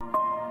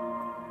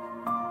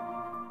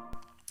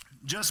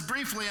Just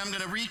briefly, I'm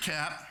going to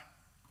recap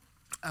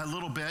a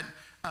little bit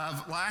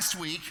of last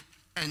week.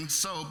 And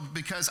so,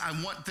 because I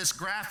want this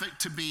graphic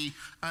to be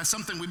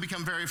something we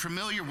become very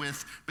familiar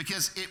with,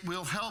 because it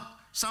will help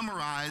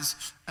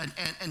summarize and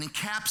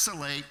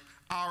encapsulate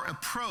our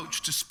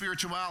approach to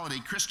spirituality,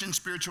 Christian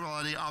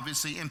spirituality,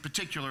 obviously, in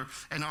particular,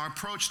 and our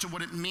approach to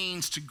what it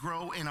means to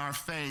grow in our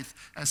faith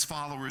as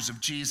followers of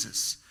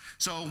Jesus.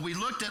 So we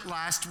looked at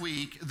last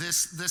week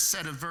this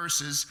set of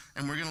verses,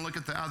 and we're going to look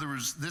at the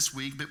others this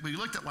week, but we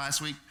looked at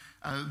last week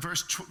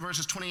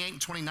verses 28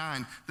 and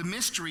 29, the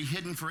mystery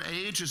hidden for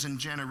ages and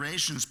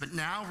generations, but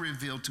now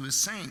revealed to his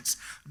saints.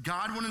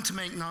 God wanted to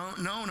make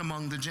known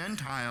among the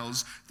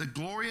Gentiles the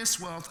glorious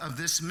wealth of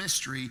this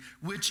mystery,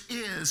 which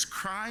is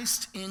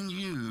Christ in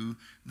you,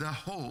 the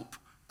hope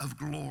of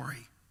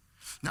glory.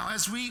 Now,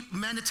 as we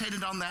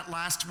meditated on that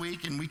last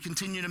week, and we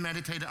continue to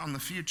meditate on the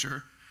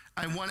future,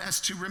 I want us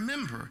to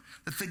remember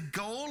that the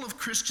goal of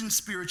Christian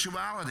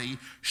spirituality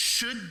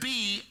should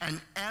be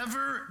an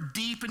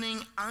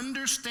ever-deepening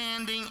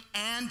understanding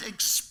and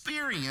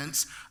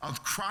experience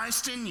of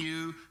Christ in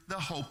you, the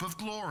hope of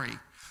glory.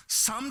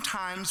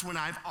 Sometimes when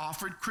I've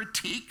offered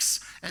critiques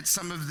at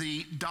some of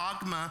the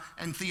dogma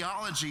and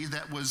theology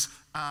that was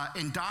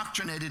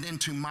indoctrinated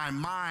into my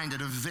mind at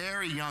a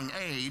very young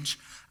age,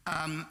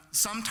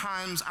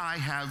 sometimes I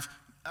have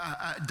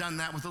done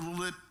that with a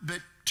little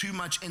bit too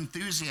much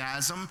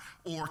enthusiasm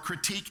or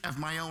critique of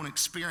my own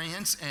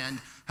experience,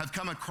 and have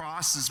come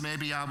across as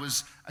maybe I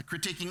was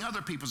critiquing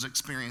other people's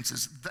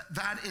experiences.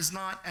 That is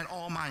not at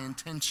all my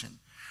intention.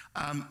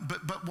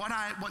 But what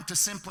I want to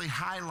simply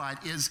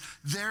highlight is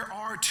there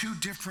are two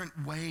different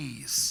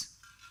ways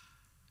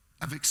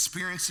of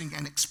experiencing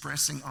and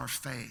expressing our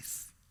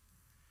faith.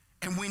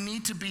 And we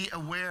need to be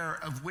aware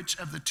of which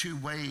of the two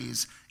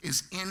ways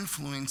is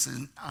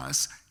influencing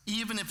us,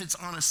 even if it's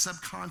on a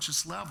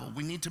subconscious level.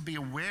 We need to be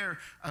aware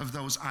of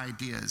those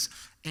ideas.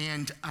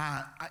 And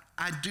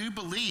I do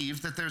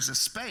believe that there's a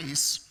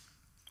space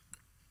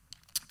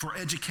for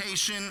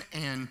education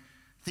and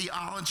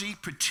theology,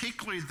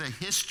 particularly the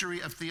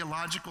history of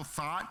theological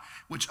thought,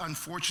 which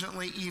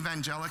unfortunately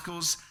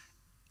evangelicals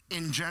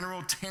in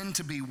general tend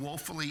to be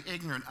woefully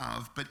ignorant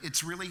of. But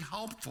it's really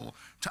helpful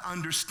to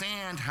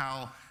understand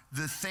how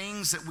the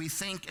things that we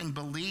think and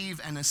believe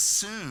and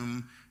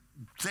assume,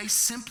 they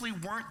simply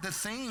weren't the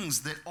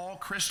things that all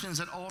Christians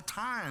at all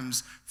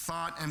times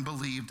thought and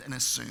believed and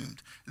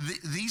assumed.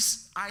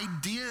 These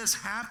ideas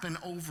happen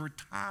over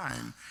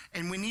time,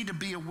 and we need to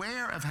be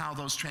aware of how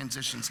those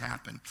transitions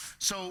happen.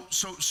 So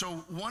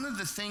one of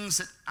the things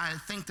that I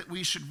think that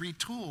we should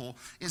retool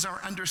is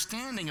our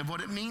understanding of what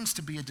it means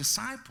to be a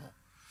disciple.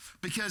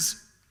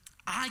 Because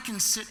I can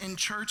sit in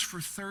church for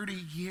 30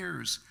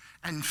 years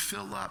and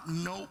fill up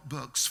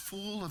notebooks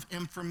full of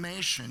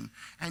information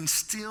and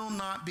still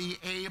not be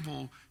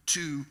able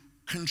to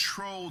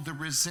control the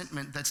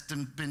resentment that's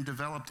been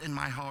developed in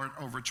my heart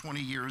over 20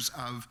 years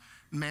of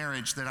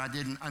marriage that I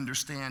didn't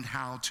understand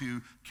how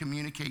to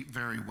communicate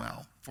very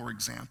well, for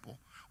example.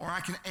 Or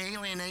I can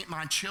alienate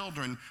my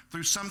children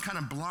through some kind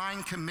of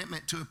blind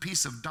commitment to a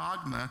piece of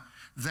dogma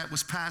that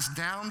was passed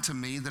down to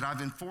me, that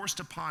I've enforced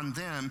upon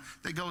them,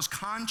 that goes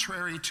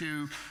contrary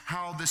to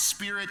how the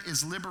Spirit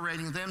is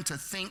liberating them to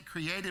think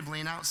creatively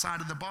and outside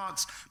of the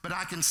box. But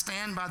I can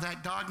stand by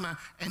that dogma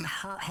and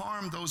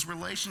harm those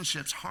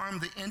relationships, harm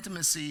the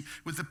intimacy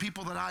with the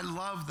people that I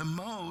love the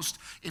most,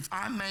 if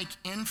I make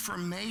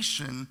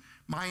information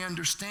my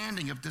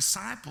understanding of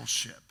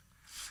discipleship.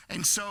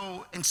 And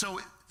so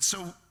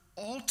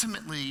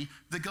ultimately,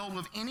 the goal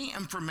of any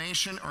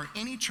information or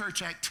any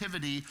church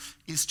activity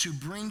is to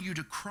bring you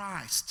to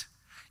Christ.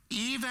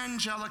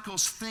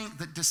 Evangelicals think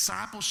that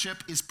discipleship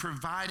is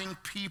providing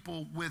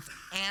people with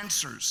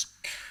answers.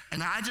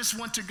 And I just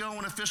want to go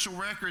on official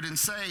record and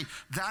say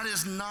that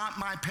is not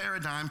my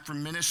paradigm for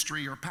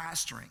ministry or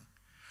pastoring.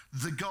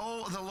 The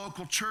goal of the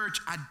local church,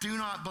 I do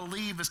not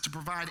believe, is to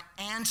provide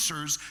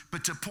answers,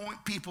 but to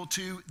point people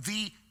to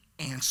the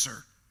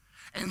answer,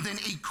 and then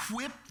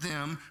equip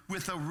them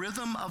with a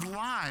rhythm of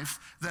life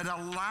that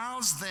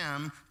allows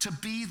them to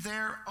be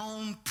their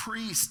own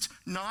priest,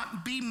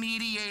 not be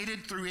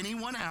mediated through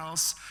anyone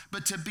else,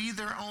 but to be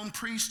their own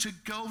priest, to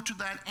go to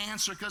that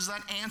answer, because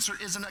that answer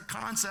isn't a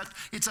concept,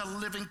 it's a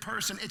living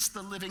person, it's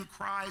the living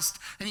Christ,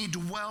 and he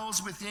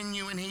dwells within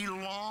you, and he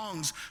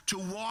longs to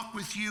walk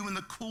with you in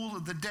the cool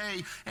of the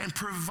day and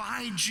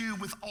provide you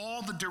with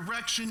all the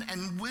direction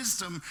and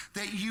wisdom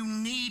that you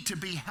need to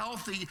be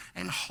healthy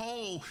and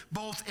whole,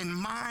 both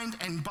in mind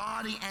and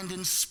body and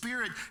in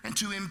spirit, and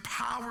to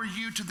empower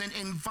you to then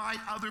invite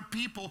other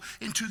people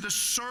into the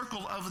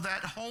circle of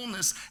that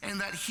wholeness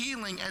and that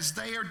healing as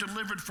they are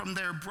delivered from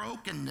their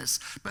brokenness.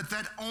 But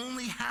that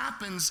only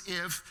happens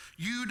if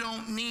you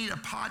don't need a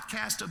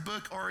podcast, a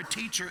book, or a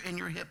teacher in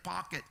your hip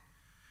pocket,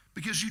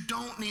 because you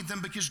don't need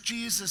them, because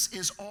Jesus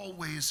is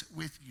always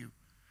with you.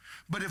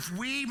 But if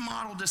we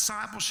model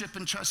discipleship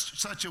in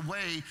such a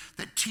way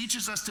that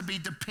teaches us to be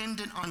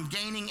dependent on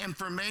gaining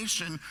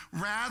information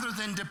rather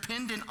than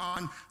dependent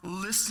on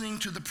listening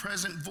to the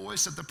present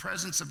voice of the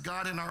presence of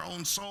God in our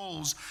own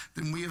souls,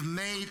 then we have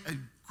made a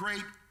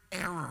great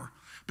error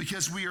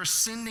because we are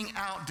sending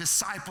out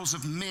disciples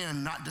of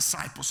men, not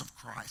disciples of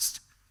Christ.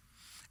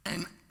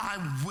 And I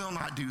will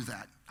not do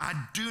that. I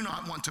do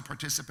not want to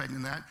participate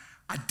in that.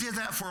 I did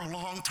that for a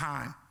long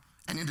time,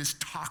 and it is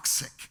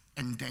toxic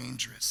and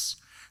dangerous.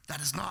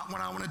 That is not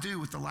what I want to do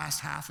with the last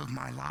half of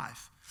my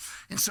life.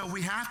 And so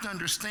we have to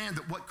understand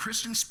that what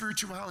Christian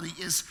spirituality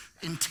is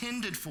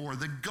intended for,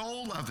 the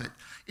goal of it,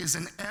 is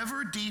an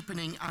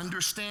ever-deepening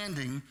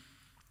understanding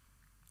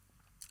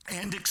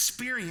and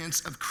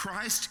experience of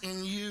Christ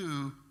in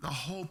you, the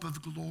hope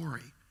of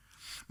glory.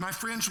 My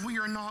friends, we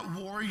are not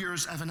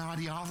warriors of an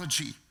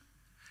ideology.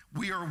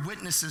 We are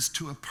witnesses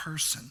to a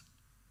person,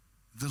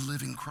 the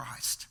living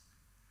Christ.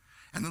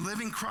 And the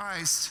living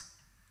Christ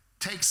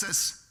takes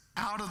us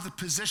out of the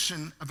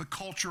position of a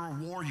cultural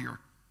warrior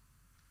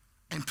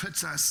and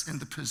puts us in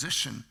the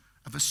position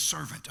of a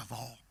servant of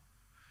all.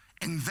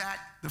 And that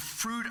the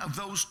fruit of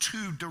those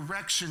two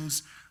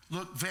directions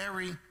look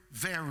very,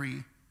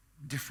 very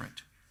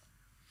different.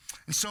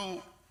 And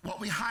so what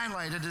we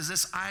highlighted is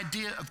this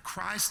idea of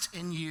Christ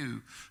in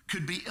you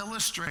could be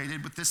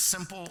illustrated with this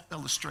simple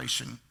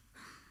illustration.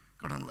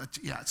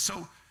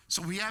 So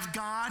we have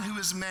God who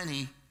is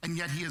many, and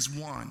yet he is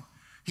one.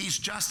 He's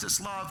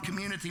justice, love,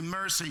 community,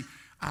 mercy.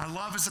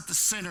 Love is at the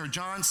center.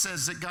 John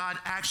says that God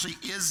actually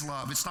is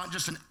love. It's not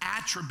just an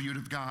attribute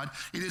of God.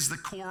 It is the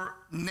core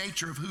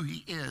nature of who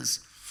he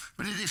is.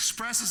 But it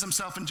expresses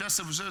himself in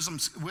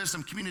justice,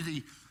 wisdom,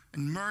 community,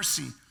 and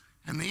mercy.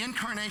 And the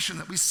incarnation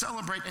that we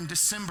celebrate in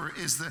December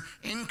is the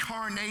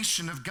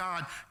incarnation of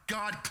God.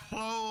 God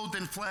clothed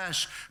in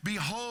flesh.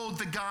 Behold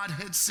the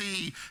Godhead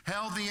see.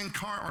 Behold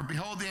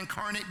the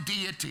incarnate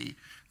deity.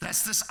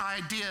 That's this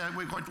idea.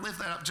 We're going to lift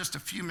that up just a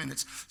few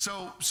minutes.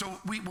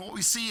 What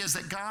we see is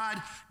that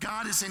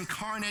God is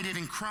incarnated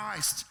in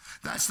Christ.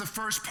 That's the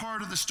first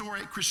part of the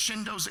story. It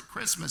crescendos at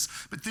Christmas.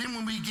 But then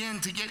when we begin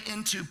to get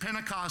into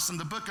Pentecost and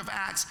the book of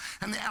Acts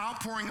and the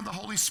outpouring of the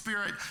Holy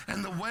Spirit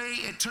and the way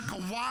it took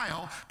a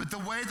while, but the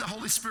way the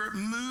Holy Spirit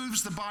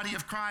moves the body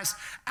of Christ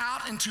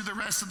out into the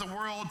rest of the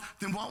world,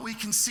 then what we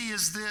can see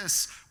is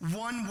this.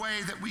 One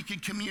way that we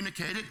could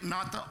communicate it,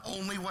 not the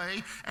only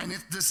way, and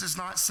this is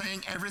not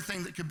saying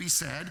everything that could be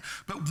said,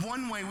 but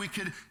one way we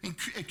could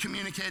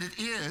communicate it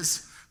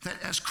is that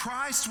as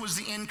Christ was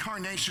the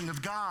incarnation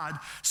of God,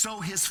 so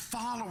his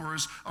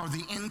followers are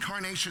the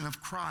incarnation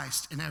of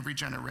Christ in every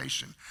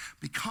generation.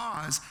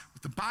 Because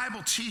what the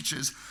Bible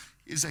teaches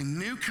is a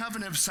new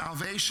covenant of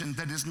salvation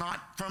that is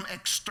not from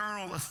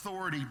external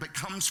authority, but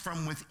comes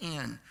from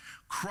within.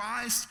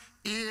 Christ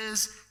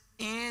is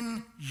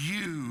in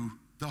you,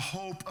 the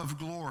hope of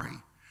glory.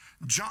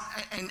 John,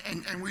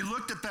 and we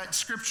looked at that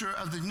scripture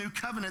of the new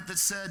covenant that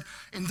said,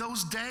 in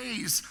those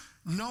days,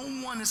 no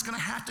one is going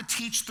to have to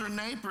teach their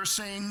neighbor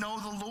saying, know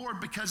the Lord,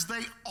 because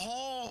they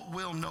all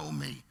will know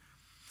me.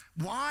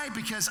 Why?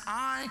 Because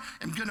I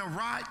am going to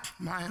write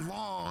my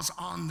laws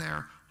on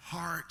their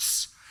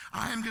hearts.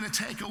 I am going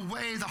to take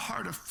away the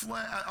heart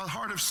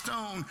of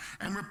stone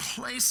and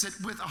replace it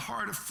with a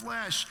heart of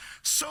flesh.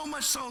 So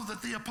much so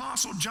that the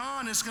Apostle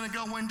John is going to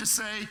go in to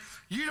say,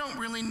 you don't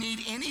really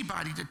need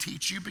anybody to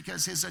teach you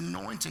because his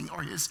anointing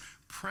or his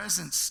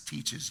presence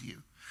teaches you.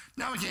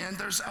 Now again,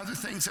 there's other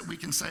things that we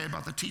can say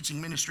about the teaching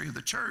ministry of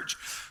the church,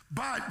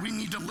 but we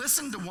need to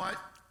listen to what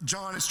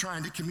John is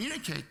trying to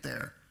communicate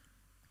there.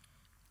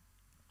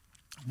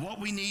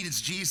 What we need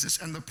is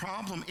Jesus, and the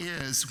problem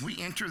is we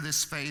enter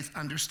this faith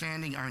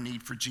understanding our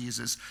need for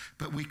Jesus,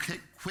 but we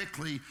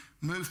quickly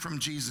move from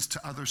Jesus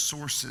to other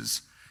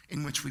sources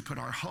in which we put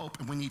our hope,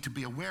 and we need to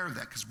be aware of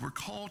that because we're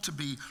called to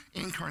be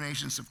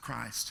incarnations of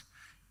Christ.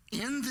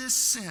 In this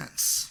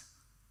sense,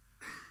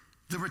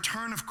 the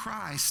return of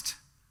Christ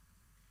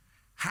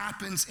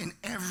happens in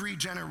every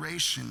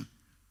generation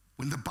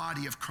when the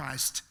body of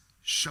Christ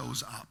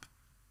shows up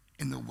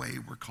in the way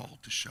we're called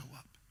to show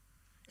up.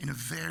 In a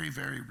very,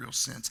 very real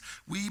sense.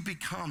 We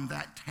become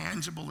that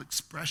tangible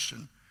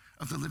expression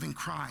of the living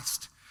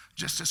Christ,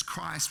 just as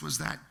Christ was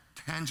that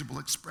tangible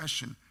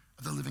expression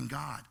of the living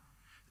God.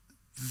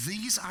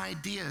 These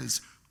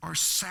ideas are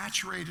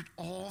saturated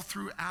all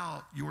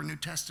throughout your New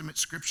Testament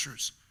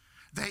scriptures.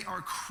 They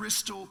are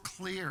crystal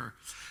clear.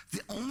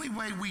 The only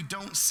way we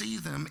don't see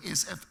them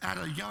is if at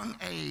a young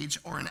age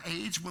or an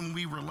age when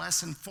we were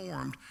less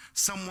informed,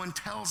 someone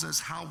tells us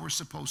how we're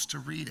supposed to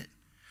read it,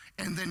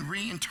 and then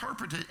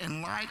reinterpret it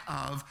in light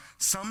of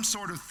some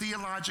sort of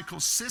theological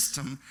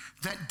system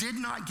that did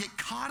not get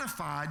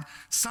codified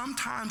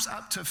sometimes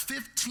up to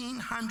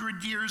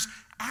 1,500 years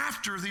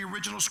after the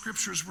original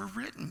scriptures were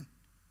written.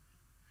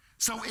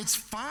 So it's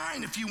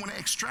fine if you want to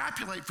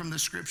extrapolate from the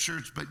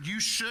scriptures, but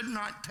you should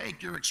not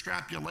take your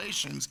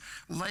extrapolations,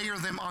 layer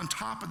them on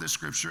top of the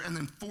scripture, and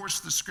then force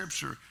the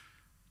scripture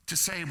to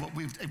say what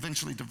we've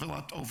eventually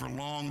developed over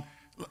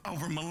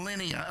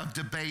millennia of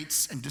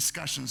debates and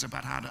discussions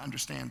about how to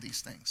understand these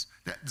things.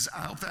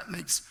 I hope that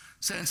makes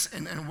sense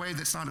in a way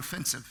that's not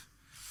offensive.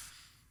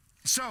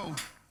 So,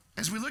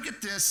 as we look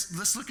at this,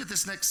 let's look at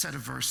this next set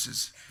of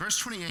verses. Verse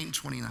 28 and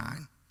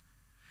 29.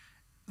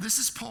 This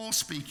is Paul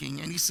speaking,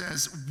 and he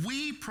says,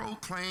 we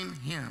proclaim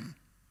him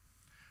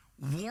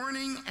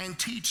warning and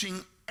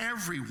teaching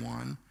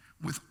everyone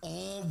with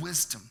all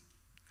wisdom,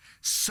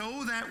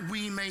 so that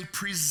we may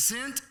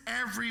present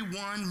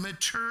everyone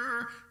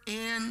mature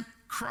in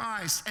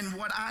Christ. And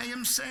what I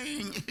am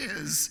saying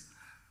is,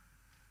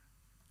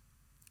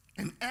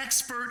 an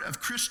expert of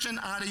Christian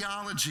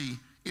ideology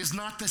is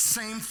not the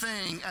same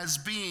thing as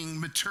being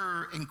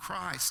mature in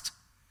Christ.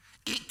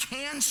 It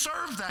can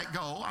serve that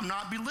goal. I'm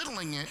not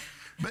belittling it,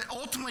 but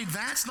ultimately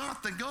that's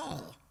not the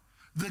goal.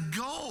 The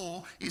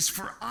goal is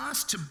for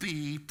us to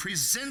be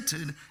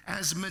presented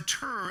as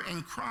mature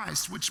in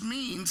Christ, which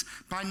means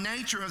by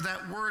nature of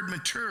that word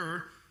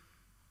mature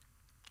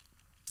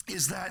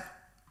is that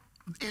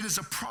it is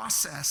a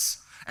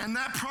process. And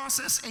that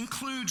process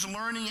includes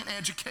learning and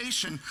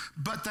education,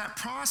 but that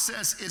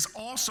process is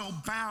also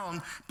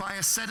bound by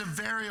a set of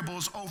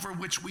variables over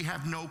which we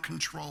have no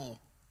control.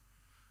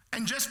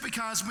 And just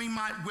because we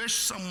might wish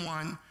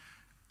someone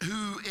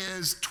who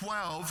is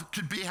 12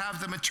 could have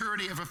the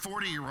maturity of a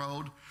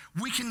 40-year-old,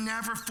 we can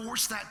never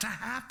force that to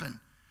happen.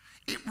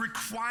 It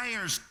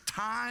requires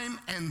time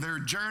and their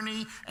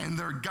journey and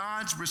their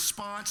God's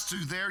response to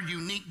their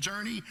unique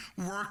journey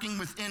working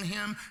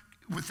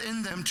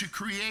within them to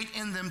create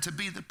in them to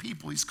be the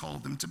people he's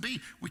called them to be.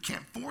 We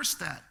can't force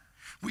that.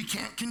 We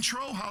can't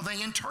control how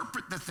they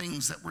interpret the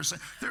things that we're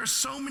saying. There are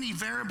so many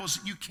variables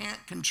that you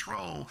can't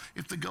control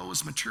if the goal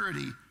is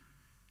maturity.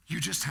 You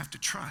just have to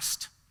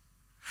trust.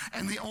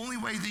 And the only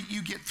way that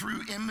you get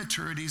through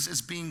immaturities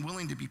is being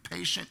willing to be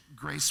patient,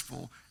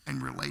 graceful,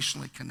 and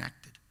relationally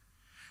connected.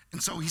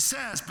 And so he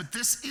says, but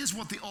this is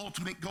what the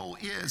ultimate goal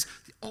is.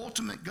 The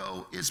ultimate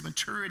goal is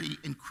maturity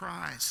in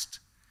Christ.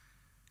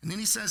 And then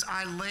he says,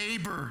 I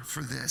labor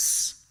for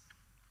this,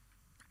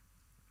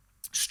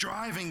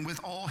 striving with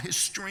all his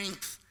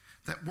strength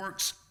that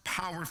works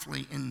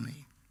powerfully in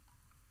me.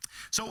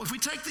 So if we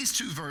take these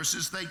two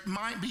verses, they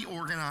might be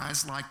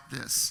organized like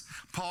this.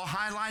 Paul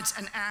highlights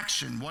an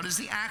action. What is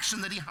the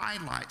action that he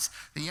highlights?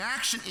 The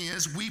action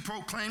is we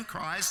proclaim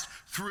Christ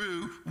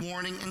through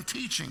warning and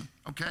teaching,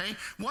 okay?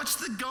 What's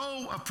the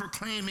goal of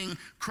proclaiming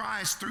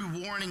Christ through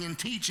warning and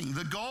teaching?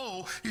 The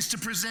goal is to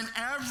present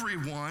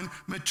everyone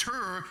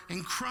mature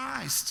in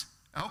Christ,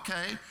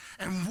 okay?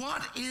 And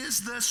what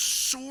is the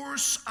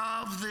source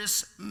of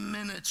this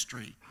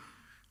ministry?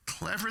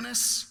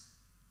 Cleverness?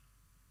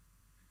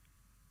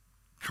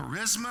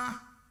 Charisma,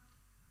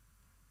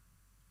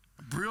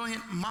 a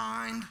brilliant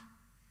mind,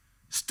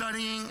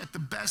 studying at the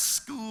best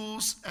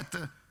schools, at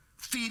the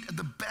feet of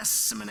the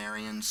best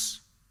seminarians.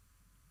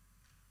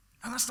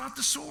 And that's not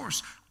the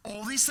source.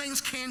 All these things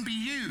can be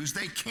used.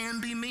 They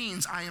can be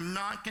means. I am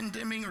not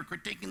condemning or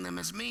critiquing them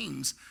as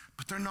means,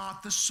 but they're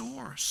not the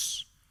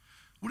source.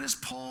 What does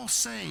Paul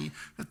say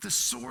that the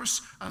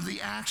source of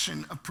the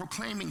action of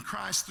proclaiming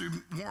Christ through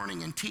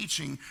warning and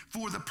teaching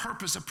for the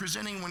purpose of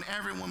presenting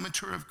everyone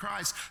mature of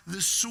Christ,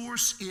 the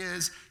source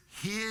is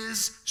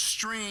his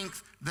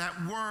strength that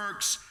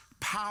works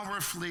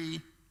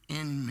powerfully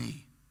in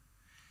me.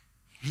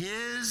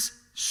 His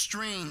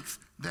strength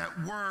that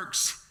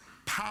works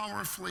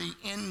powerfully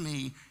in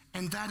me,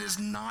 and that is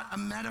not a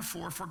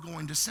metaphor for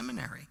going to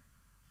seminary.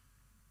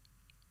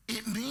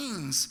 It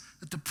means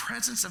that the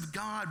presence of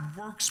God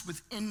works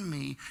within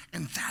me,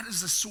 and that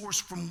is the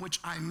source from which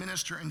I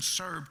minister and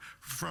serve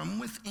from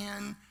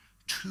within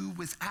to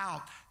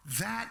without.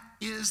 That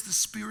is the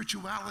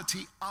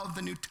spirituality of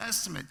the New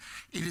Testament.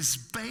 It is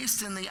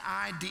based in the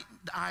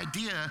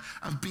idea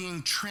of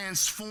being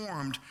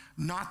transformed,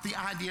 not the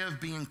idea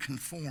of being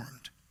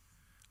conformed.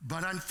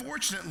 But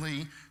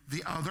unfortunately,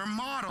 the other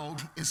model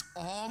is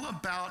all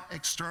about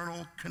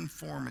external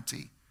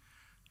conformity.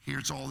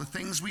 Here's all the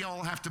things we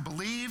all have to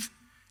believe,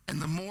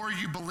 and the more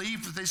you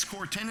believe these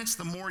core tenets,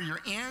 the more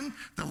you're in.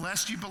 The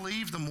less you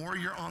believe, the more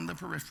you're on the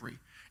periphery.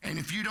 And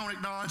if you don't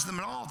acknowledge them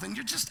at all, then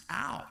you're just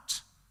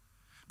out.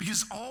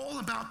 Because it's all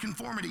about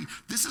conformity.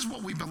 This is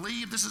what we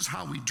believe. This is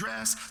how we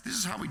dress. This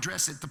is how we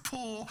dress at the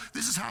pool.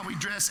 This is how we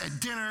dress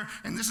at dinner.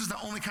 And this is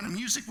the only kind of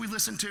music we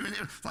listen to. And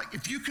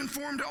if you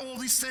conform to all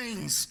these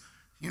things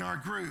in our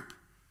group,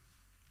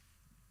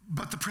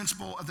 but the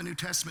principle of the New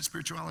Testament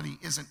spirituality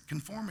isn't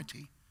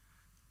conformity.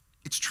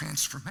 It's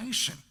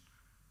transformation.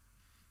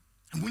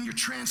 And when you're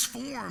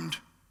transformed,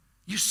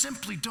 you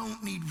simply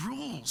don't need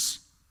rules.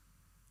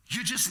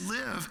 You just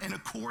live in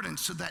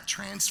accordance to that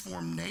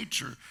transformed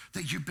nature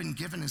that you've been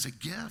given as a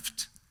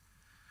gift.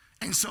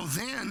 And so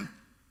then,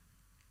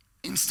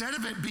 instead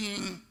of it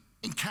being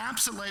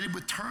encapsulated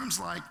with terms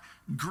like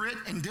grit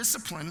and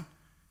discipline,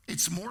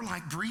 it's more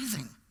like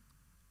breathing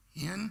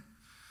in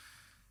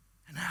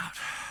and out.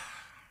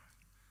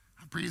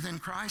 I breathe in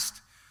Christ,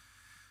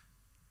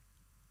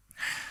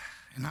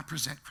 and I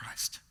present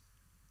Christ.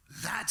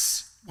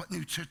 That's what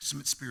New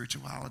Testament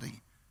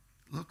spirituality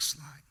looks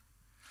like.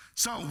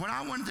 So what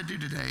I wanted to do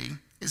today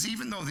is,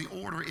 even though the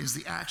order is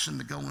the action,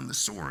 the goal, and the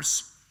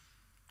source,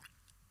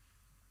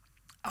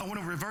 I want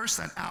to reverse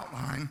that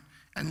outline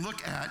and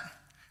look at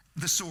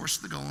the source,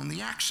 the goal, and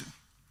the action.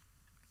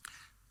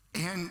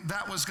 And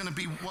that was going to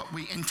be what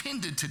we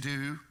intended to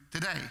do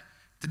today.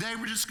 Today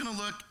we're just going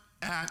to look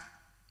at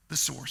the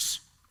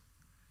source.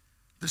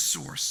 the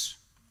source.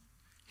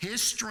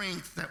 His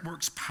strength that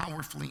works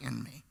powerfully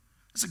in me.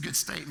 That's a good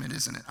statement,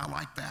 isn't it? I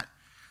like that.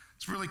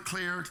 It's really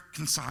clear,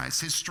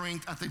 concise. His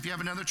strength, I think if you have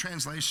another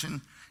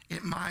translation,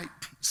 it might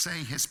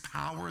say his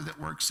power that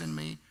works in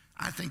me.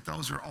 I think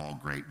those are all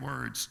great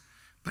words.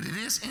 But it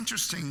is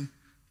interesting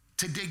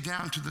to dig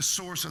down to the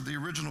source of the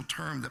original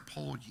term that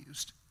Paul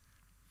used.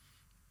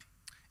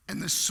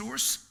 And the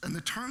source and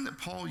the term that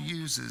Paul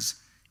uses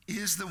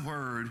is the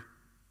word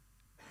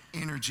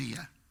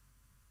energia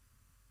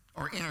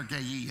or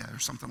energeia or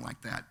something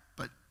like that.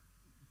 But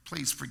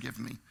please forgive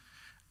me.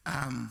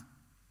 I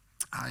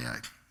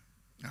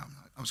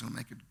was going to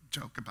make a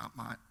joke about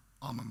my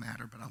alma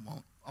mater, but I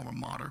won't. Alma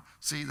mater.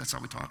 See, that's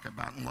how we talk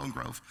about in Lone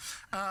Grove.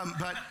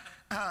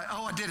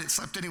 I did it.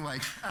 Slept anyway.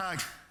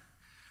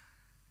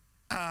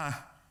 Okay,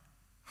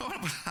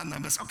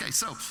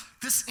 so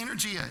this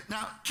energia.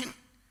 Now, can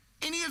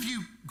any of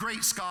you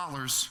great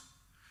scholars,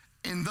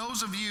 and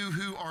those of you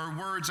who are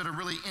words that are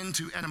really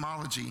into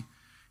etymology,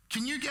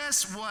 can you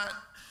guess what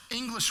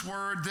English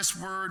word this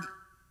word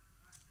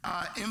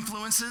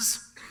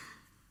influences?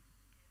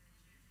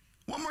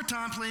 One more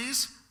time,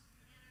 please.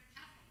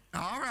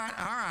 All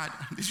right.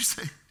 Did you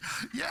say?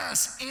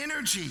 Yes,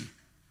 energy.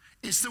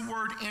 It's the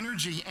word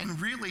energy,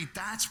 and really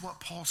that's what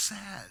Paul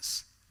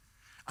says.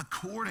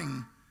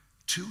 According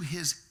to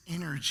his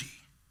energy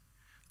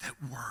that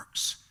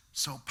works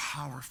so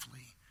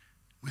powerfully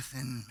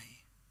within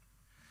me.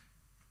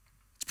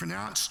 It's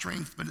pronounced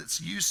strength, but its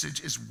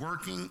usage is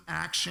working,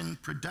 action,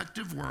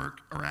 productive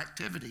work, or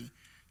activity.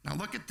 Now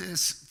look at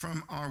this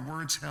from our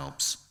Words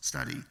Helps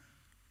study.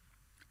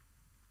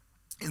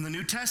 In the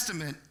New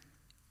Testament,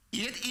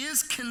 it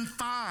is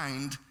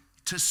confined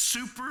to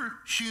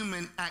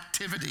superhuman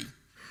activity.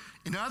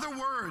 In other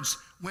words,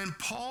 when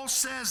Paul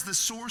says the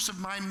source of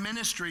my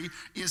ministry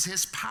is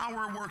his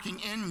power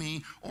working in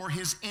me or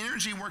his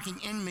energy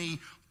working in me,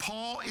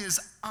 Paul is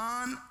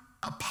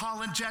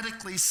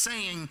unapologetically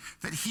saying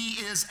that he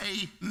is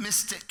a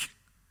mystic,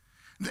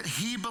 that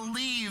he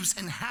believes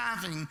in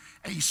having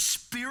a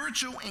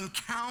spiritual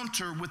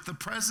encounter with the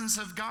presence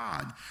of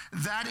God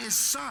that is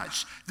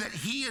such that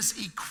he is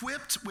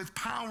equipped with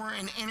power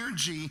and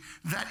energy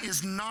that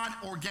is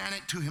not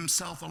organic to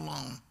himself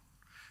alone.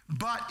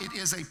 But it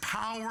is a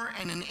power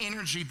and an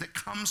energy that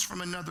comes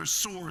from another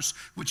source,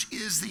 which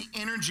is the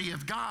energy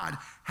of God.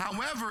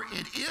 However,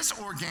 it is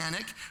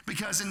organic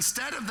because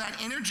instead of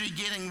that energy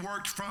getting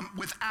worked from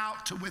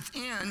without to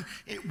within,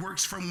 it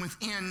works from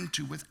within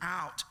to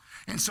without.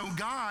 And so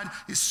God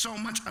is so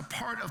much a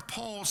part of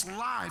Paul's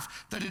life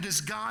that it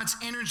is God's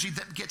energy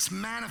that gets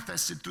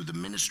manifested through the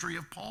ministry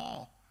of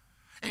Paul.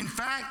 In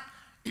fact,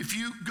 if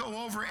you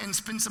go over and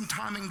spend some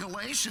time in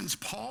Galatians,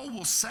 Paul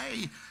will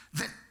say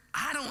that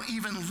I don't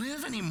even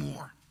live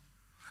anymore.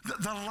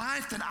 The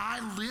life that I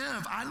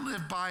live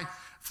by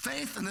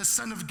faith in the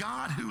Son of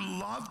God who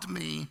loved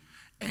me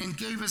and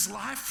gave his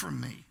life for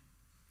me.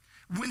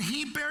 When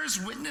he bears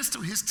witness to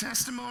his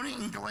testimony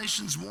in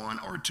Galatians 1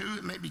 or 2,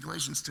 it may be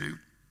Galatians 2,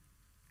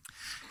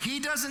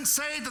 he doesn't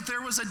say that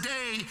there was a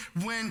day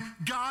when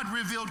God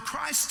revealed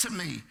Christ to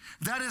me.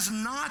 That is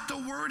not the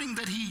wording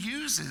that he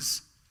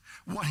uses.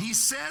 What he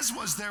says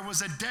was there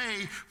was a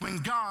day when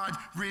God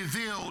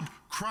revealed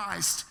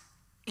Christ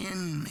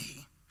in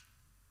me.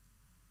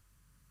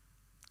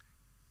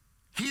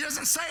 He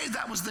doesn't say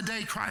that was the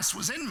day Christ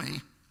was in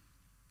me.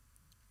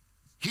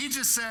 He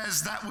just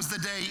says that was the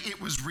day it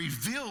was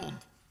revealed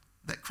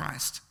that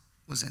Christ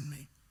was in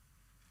me.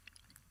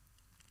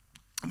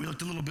 And we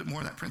looked a little bit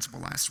more at that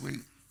principle last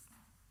week.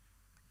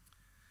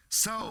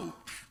 So,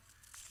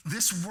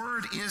 this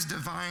word is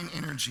divine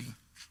energy.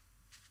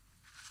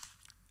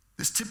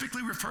 This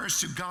typically refers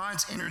to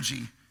God's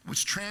energy,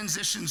 which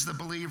transitions the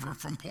believer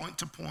from point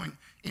to point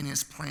in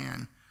his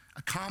plan,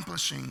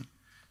 accomplishing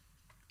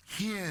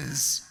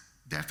his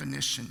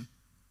definition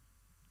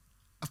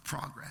of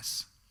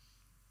progress.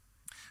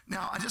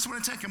 Now, I just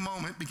want to take a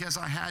moment because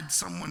I had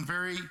someone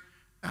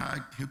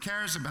who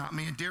cares about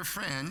me, a dear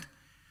friend,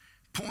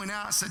 point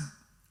out, said,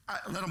 I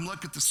let them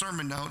look at the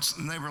sermon notes,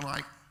 and they were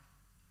like,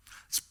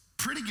 it's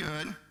pretty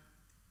good.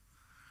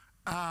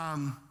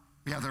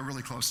 Yeah, they're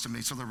really close to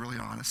me, so they're really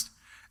honest.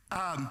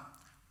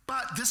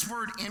 But this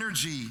word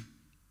energy,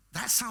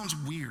 that sounds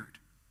weird.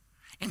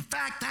 In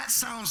fact, that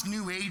sounds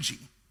new agey.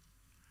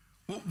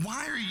 Well,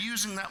 why are you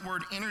using that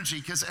word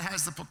energy? Because it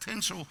has the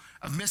potential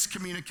of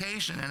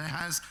miscommunication and it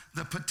has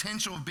the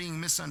potential of being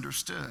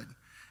misunderstood.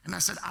 And I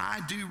said,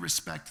 I do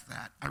respect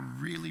that. I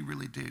really,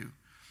 really do.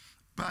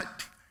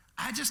 But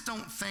I just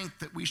don't think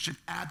that we should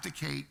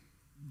advocate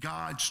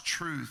God's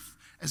truth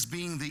as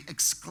being the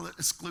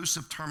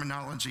exclusive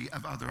terminology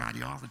of other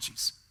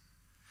ideologies.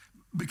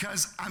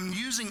 Because I'm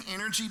using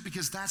energy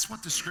because that's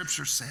what the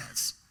scripture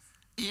says.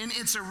 In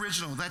its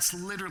original, that's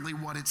literally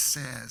what it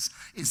says,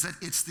 is that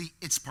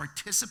it's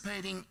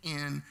participating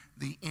in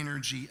the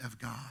energy of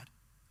God.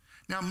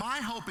 Now, my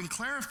hope in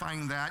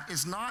clarifying that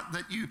is not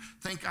that you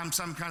think I'm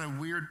some kind of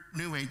weird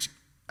new age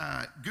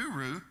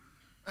guru.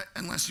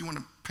 Unless you want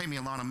to pay me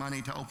a lot of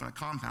money to open a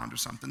compound or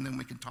something, then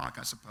we can talk,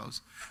 I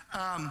suppose.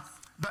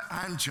 But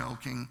I'm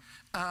joking.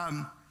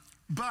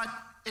 But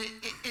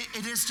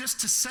it is just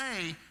to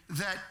say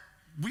that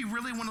we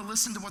really want to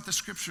listen to what the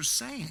scripture's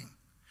saying.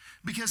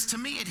 Because to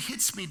me, it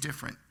hits me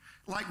different.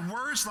 Like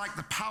words like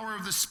the power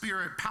of the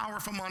Spirit, power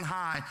from on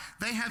high,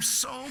 they have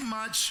so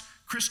much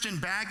Christian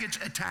baggage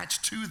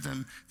attached to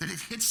them that it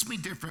hits me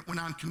different when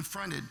I'm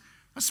confronted.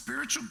 But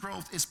spiritual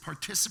growth is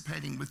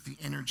participating with the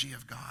energy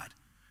of God.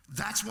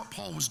 That's what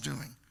Paul was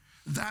doing.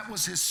 That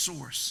was his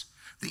source,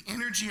 the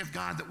energy of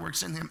God that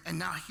works in him. And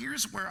now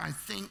here's where I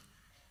think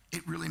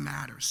it really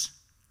matters.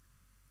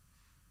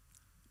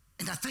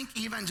 And I think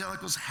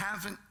evangelicals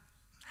haven't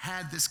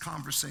had this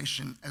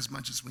conversation as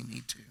much as we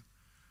need to.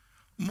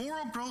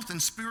 Moral growth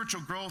and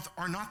spiritual growth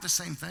are not the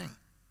same thing.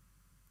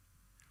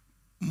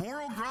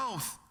 Moral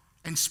growth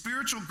and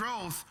spiritual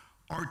growth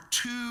are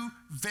two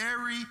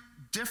very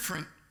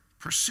different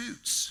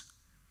pursuits.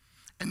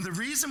 And the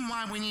reason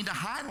why we need to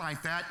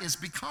highlight that is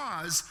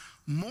because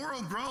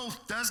moral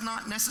growth does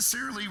not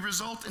necessarily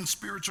result in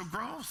spiritual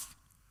growth.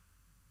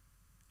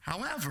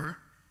 However,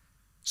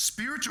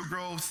 spiritual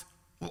growth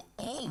will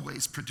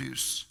always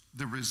produce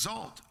the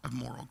result of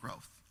moral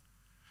growth.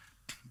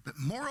 But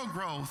moral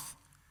growth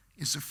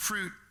is a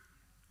fruit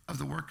of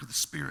the work of the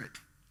Spirit.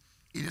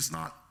 It is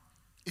not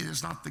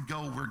the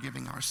goal we're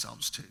giving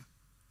ourselves to.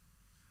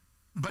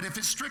 But if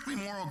it's strictly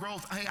moral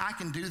growth, hey, I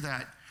can do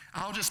that.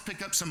 I'll just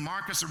pick up some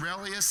Marcus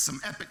Aurelius, some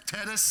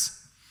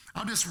Epictetus.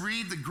 I'll just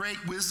read the great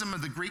wisdom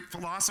of the Greek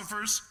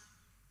philosophers.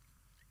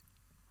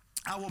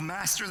 I will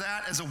master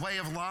that as a way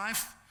of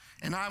life,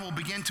 and I will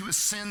begin to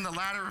ascend the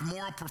ladder of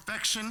moral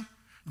perfection,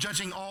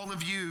 judging all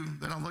of you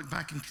that I look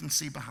back and can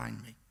see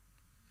behind me.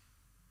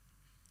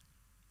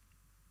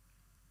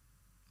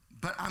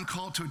 But I'm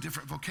called to a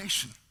different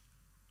vocation.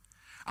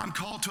 I'm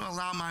called to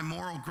allow my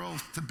moral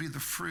growth to be the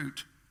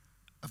fruit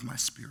of my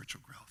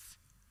spiritual growth.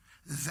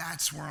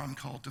 That's where I'm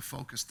called to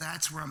focus.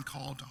 That's where I'm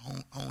called to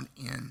hone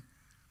in.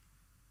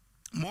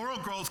 Moral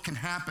growth can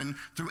happen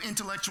through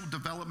intellectual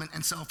development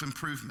and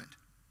self-improvement.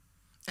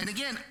 And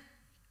again,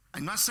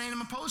 I'm not saying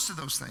I'm opposed to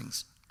those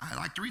things. I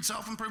like to read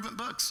self-improvement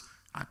books.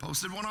 I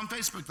posted two on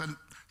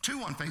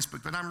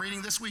Facebook that I'm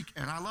reading this week,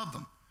 and I love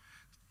them.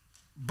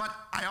 But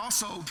I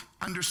also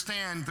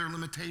understand their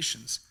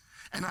limitations.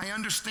 And I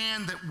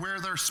understand that where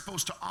they're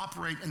supposed to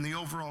operate in the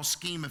overall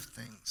scheme of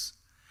things.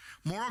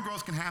 Moral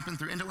growth can happen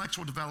through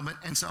intellectual development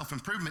and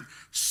self-improvement.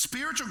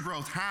 Spiritual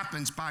growth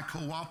happens by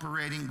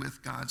cooperating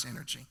with God's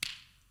energy.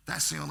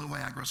 That's the only way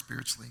I grow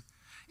spiritually.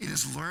 It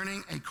is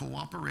learning a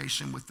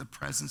cooperation with the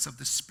presence of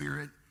the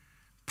Spirit,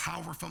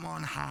 power from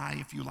on high,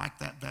 if you like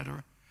that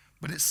better.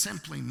 But it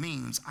simply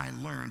means I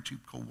learn to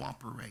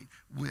cooperate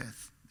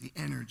with the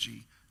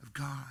energy of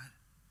God.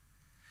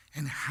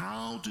 And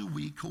how do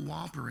we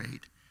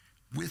cooperate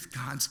with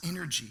God's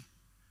energy?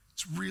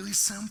 It's really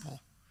simple.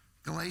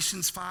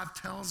 Galatians 5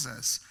 tells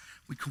us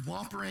we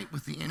cooperate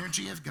with the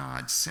energy of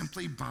God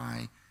simply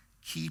by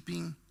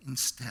keeping in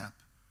step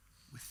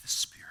with the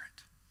Spirit.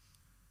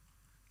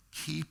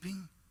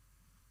 Keeping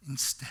in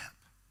step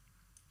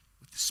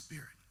with the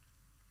Spirit.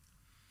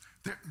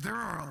 There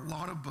are a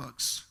lot of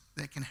books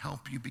that can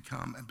help you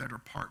become a better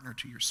partner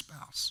to your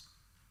spouse.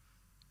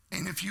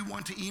 And if you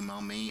want to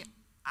email me,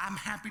 I'm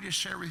happy to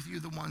share with you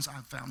the ones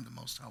I've found the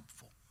most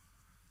helpful.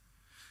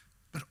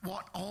 But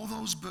what all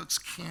those books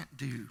can't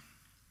do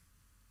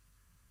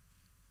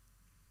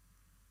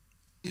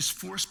is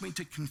force me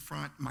to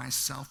confront my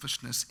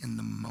selfishness in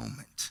the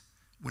moment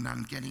when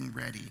I'm getting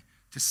ready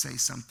to say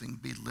something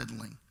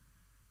belittling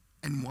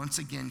and once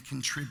again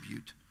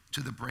contribute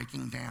to the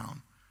breaking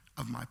down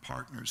of my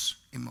partner's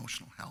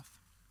emotional health.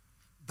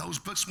 Those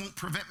books won't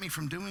prevent me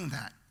from doing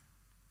that.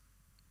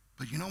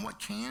 But you know what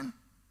can?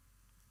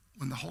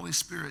 When the Holy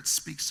Spirit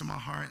speaks to my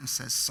heart and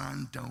says,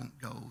 son, don't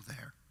go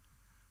there.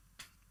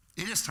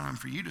 It is time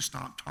for you to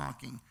stop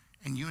talking,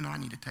 and you and I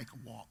need to take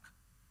a walk.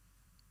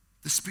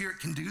 The Spirit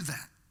can do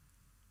that.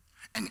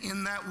 And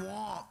in that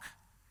walk,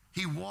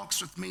 he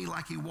walks with me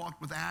like he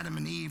walked with Adam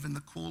and Eve in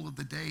the cool of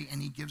the day,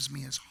 and he gives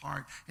me his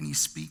heart, and he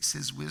speaks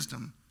his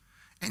wisdom.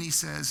 And he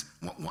says,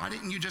 why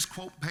didn't you just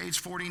quote page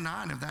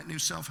 49 of that new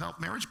self-help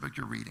marriage book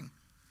you're reading?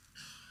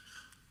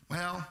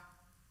 Well,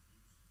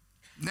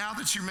 now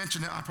that you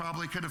mention it, I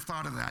probably could have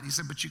thought of that. He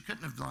said, but you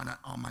couldn't have done it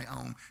on my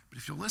own. But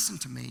if you'll listen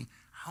to me,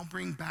 I'll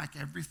bring back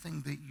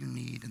everything that you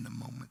need in the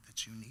moment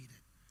that you need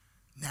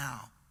it.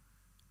 Now,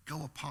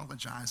 go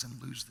apologize and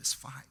lose this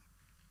fight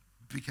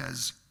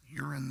because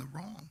you're in the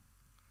wrong.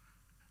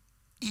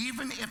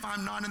 Even if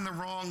I'm not in the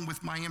wrong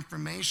with my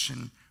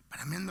information, but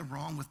I'm in the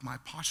wrong with my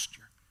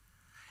posture.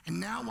 And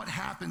now what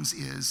happens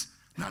is,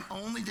 not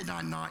only did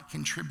I not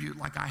contribute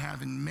like I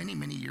have in many,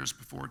 many years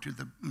before to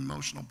the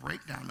emotional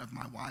breakdown of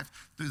my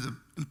wife through the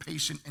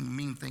impatient and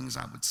mean things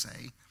I would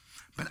say,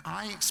 But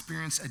I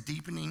experienced a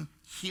deepening,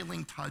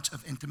 healing touch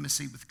of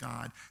intimacy with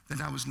God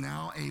that I was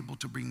now able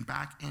to bring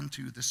back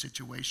into the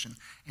situation.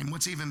 And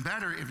what's even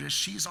better, if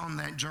she's on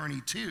that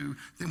journey too,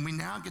 then we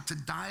now get to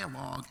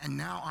dialogue, and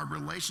now our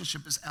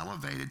relationship is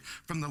elevated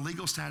from the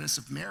legal status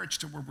of marriage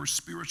to where we're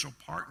spiritual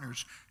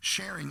partners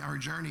sharing our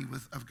journey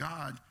of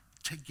God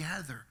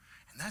together.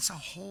 And that's a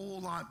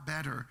whole lot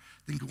better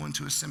than going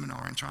to a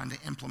seminar and trying to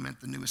implement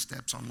the newest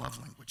steps on love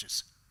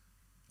languages.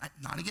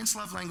 Not against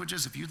love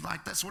languages. If you'd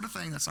like that sort of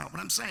thing, that's not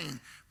what I'm saying.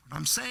 What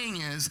I'm saying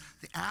is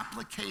the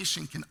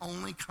application can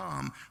only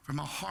come from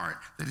a heart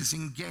that is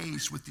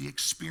engaged with the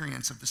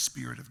experience of the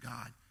Spirit of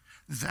God.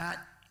 That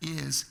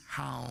is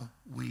how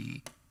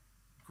we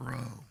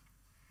grow.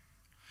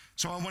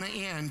 So I want to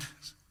end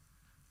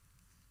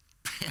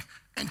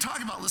and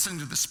talk about listening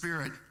to the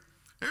Spirit.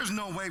 There's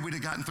no way we'd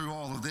have gotten through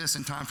all of this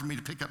in time for me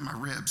to pick up my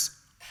ribs.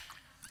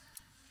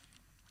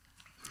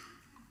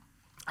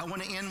 I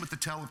want to end with the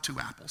tale of two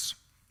apples.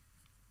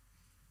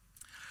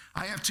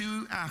 I have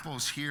two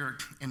apples here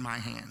in my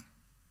hand.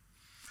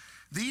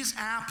 These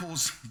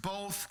apples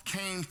both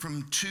came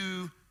from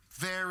two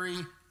very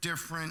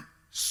different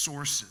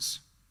sources.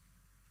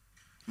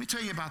 Let me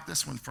tell you about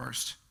this one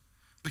first,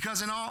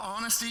 because in all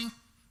honesty,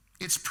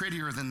 it's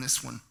prettier than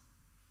this one.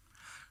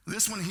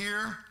 This one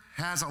here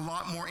has a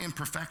lot more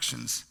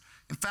imperfections.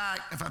 In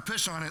fact, if I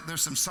push on it,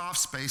 there's some soft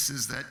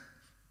spaces that,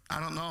 I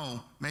don't know,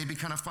 may be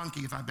kind of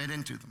funky if I bit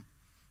into them.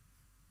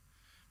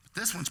 But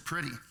this one's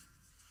pretty.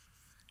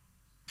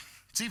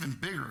 It's even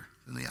bigger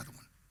than the other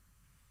one.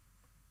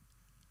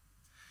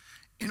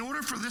 In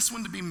order for this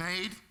one to be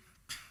made,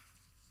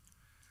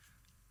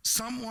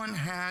 someone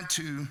had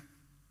to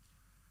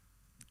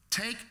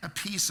take a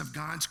piece of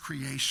God's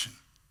creation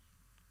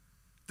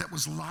that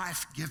was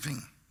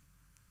life-giving,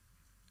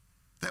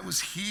 that was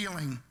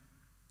healing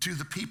to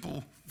the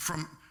people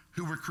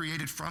who were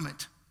created from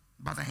it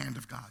by the hand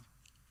of God.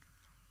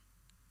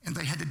 And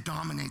they had to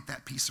dominate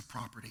that piece of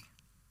property.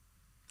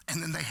 And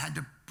then they had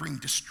to bring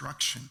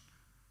destruction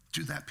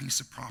to that piece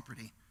of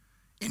property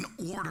in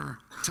order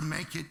to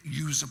make it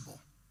usable.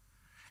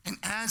 And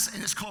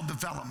it's called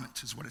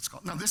development, is what it's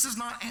called. Now, this is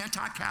not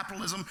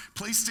anti-capitalism.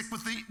 Please stick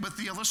with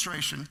the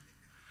illustration.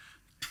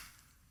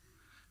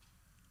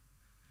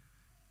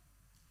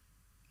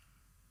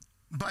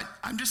 But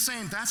I'm just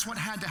saying that's what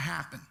had to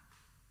happen.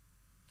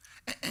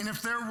 And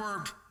if there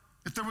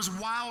was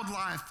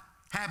wildlife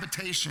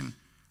habitation,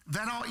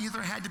 that all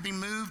either had to be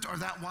moved or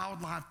that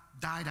wildlife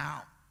died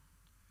out,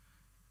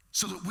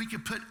 so that we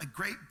could put a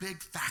great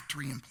big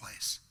factory in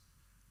place.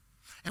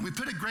 And we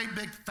put a great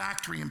big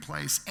factory in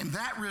place, and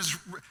that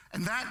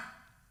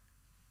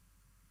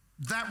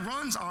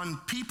runs on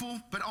people,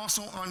 but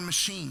also on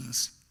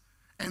machines.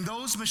 And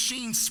those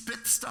machines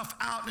spit stuff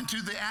out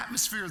into the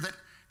atmosphere that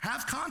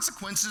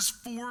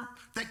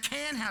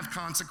can have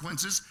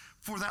consequences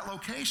for that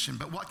location.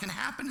 But what can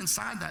happen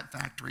inside that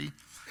factory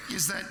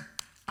is that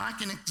I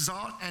can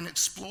exalt and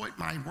exploit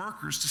my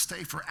workers to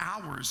stay for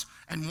hours.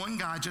 And one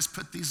guy just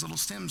put these little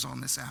stems on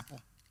this apple.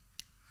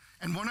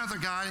 And one other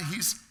guy,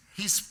 he's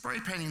spray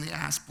painting the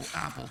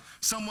apple.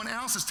 Someone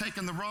else has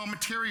taken the raw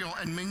material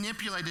and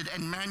manipulated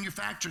and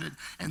manufactured it,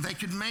 and they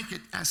could make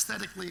it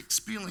aesthetically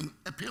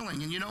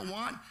appealing. And you know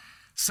what?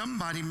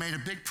 Somebody made a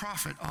big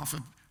profit off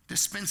of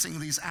dispensing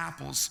these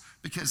apples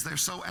because they're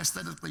so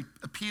aesthetically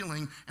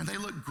appealing, and they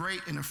look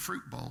great in a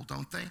fruit bowl,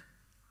 don't they?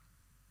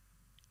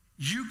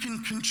 You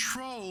can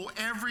control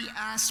every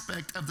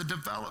aspect of the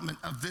development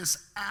of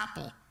this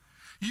apple.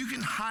 You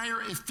can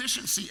hire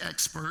efficiency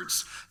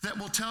experts that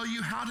will tell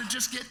you how to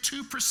just get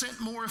 2%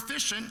 more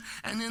efficient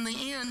and in the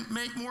end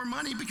make more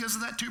money because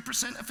of that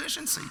 2%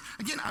 efficiency.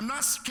 Again, I'm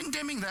not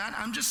condemning that.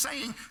 I'm just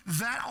saying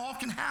that all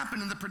can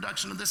happen in the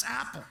production of this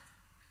apple.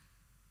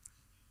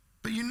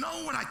 But you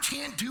know what I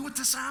can't do with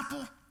this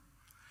apple?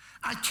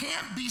 I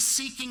can't be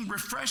seeking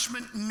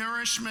refreshment,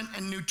 nourishment,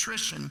 and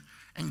nutrition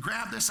and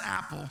grab this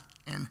apple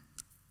and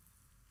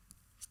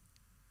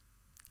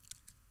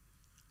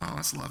oh,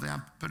 that's lovely.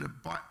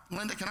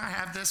 Linda, can I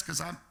have this?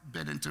 Because I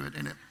bit into it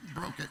and it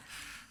broke it.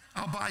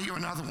 I'll buy you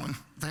another one.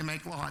 They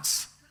make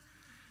lots.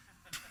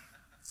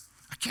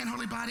 I can't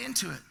hardly bite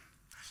into it.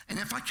 And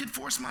if I could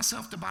force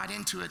myself to bite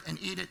into it and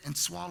eat it and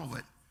swallow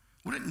it,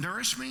 would it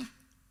nourish me?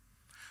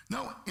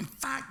 No, in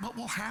fact, what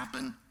will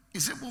happen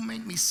is it will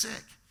make me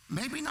sick.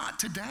 Maybe not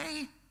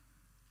today,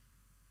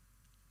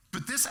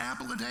 but this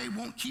apple today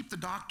won't keep the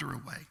doctor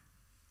away.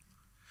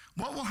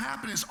 What will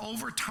happen is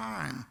over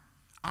time,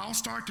 I'll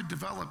start to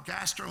develop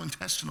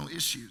gastrointestinal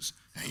issues.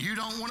 And you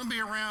don't want to be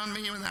around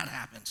me when that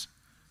happens.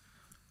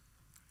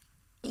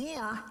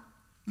 Or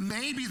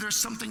maybe there's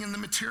something in the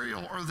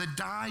material or the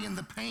dye in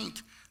the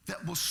paint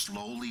that will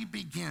slowly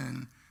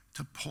begin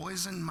to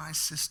poison my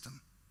system.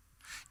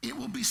 It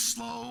will be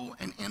slow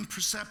and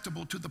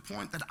imperceptible to the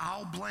point that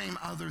I'll blame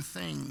other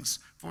things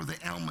for the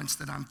ailments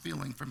that I'm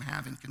feeling from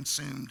having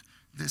consumed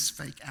this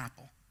fake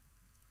apple.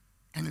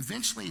 And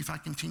eventually, if I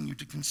continue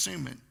to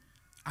consume it,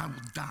 I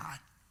will die.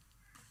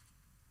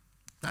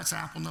 That's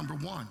apple number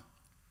one.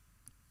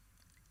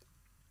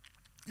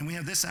 And we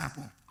have this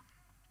apple.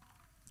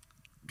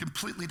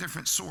 Completely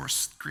different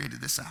source created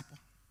this apple.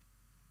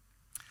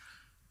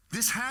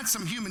 This had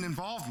some human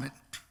involvement,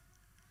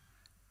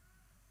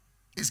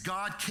 is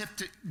God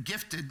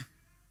gifted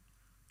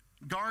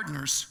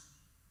gardeners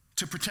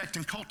to protect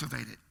and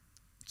cultivate it.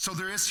 So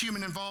there is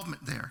human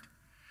involvement there.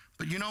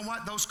 But you know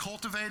what? Those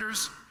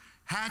cultivators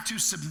had to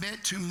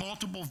submit to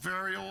multiple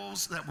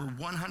variables that were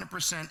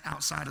 100%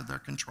 outside of their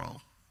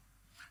control.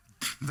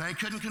 They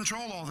couldn't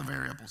control all the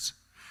variables.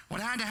 What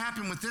had to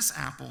happen with this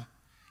apple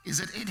is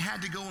that it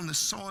had to go in the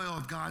soil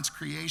of God's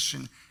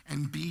creation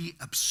and be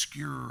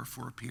obscure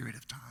for a period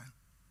of time.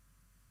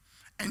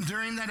 And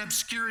during that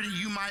obscurity,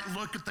 you might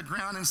look at the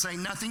ground and say,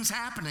 nothing's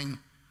happening,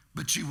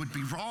 but you would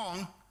be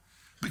wrong.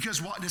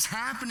 Because what is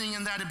happening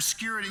in that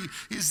obscurity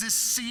is this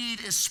seed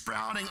is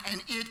sprouting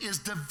and it is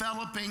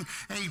developing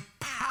a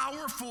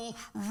powerful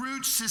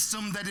root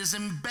system that is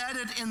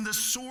embedded in the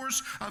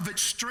source of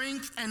its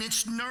strength and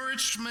its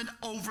nourishment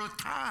over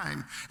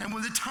time. And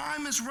when the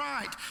time is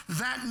right,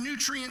 that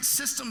nutrient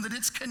system that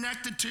it's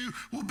connected to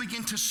will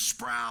begin to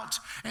sprout,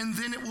 and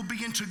then it will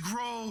begin to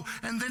grow,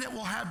 and then it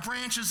will have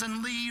branches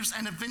and leaves,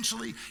 and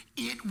eventually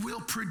it will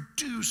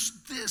produce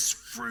this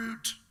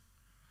fruit.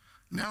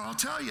 Now I'll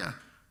tell you,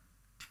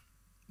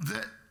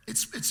 that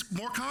it's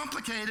more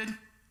complicated.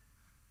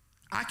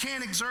 I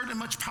can't exert as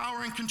much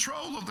power and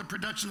control of the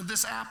production of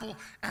this apple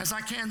as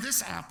I can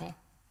this apple.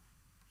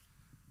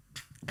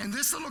 And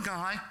this little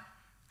guy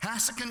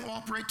has to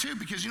cooperate too,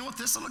 because you know what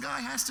this little guy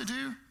has to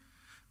do?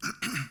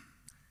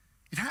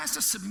 It has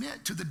to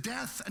submit to the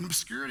death and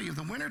obscurity of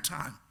the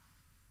wintertime.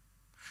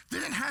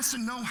 Then it has to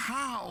know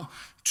how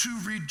to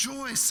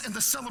rejoice in the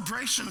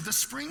celebration of the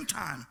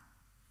springtime.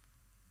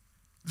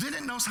 Then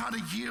it knows how to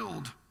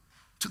yield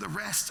to the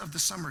rest of the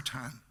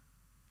summertime.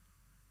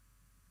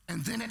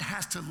 And then it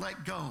has to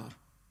let go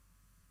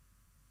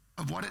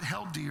of what it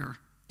held dear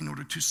in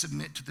order to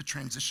submit to the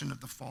transition of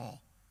the fall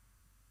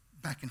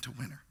back into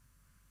winter,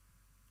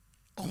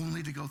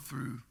 only to go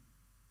through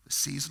the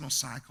seasonal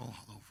cycle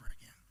all over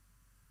again.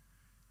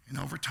 And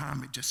over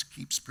time, it just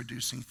keeps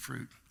producing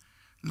fruit.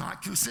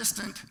 Not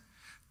consistent.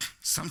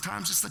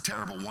 Sometimes it's the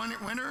terrible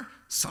winter,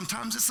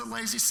 sometimes it's a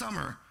lazy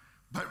summer.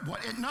 But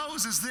what it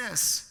knows is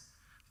this: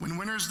 when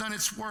winter's done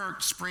its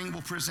work, spring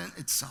will present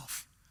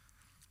itself.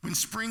 When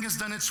spring has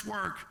done its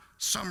work,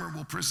 summer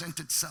will present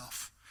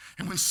itself.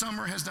 And when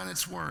summer has done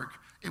its work,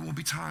 it will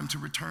be time to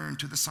return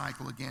to the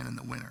cycle again in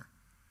the winter.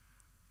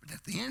 But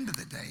at the end of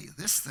the day,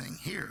 this thing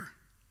here,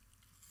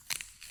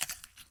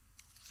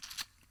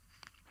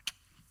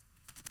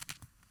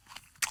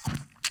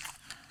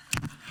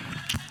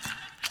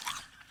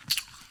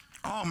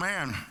 oh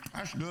man,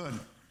 that's good.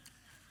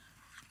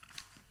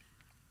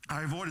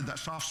 I avoided that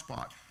soft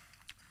spot.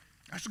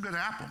 That's a good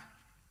apple.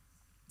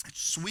 It's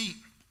sweet.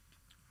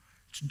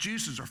 Its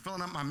juices are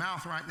filling up my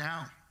mouth right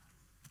now.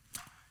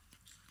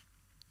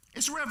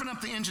 It's revving up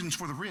the engines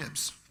for the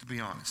ribs, to be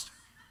honest.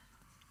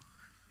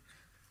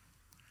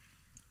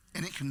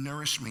 And it can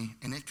nourish me,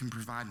 and it can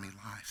provide me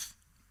life.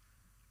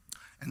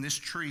 And this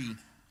tree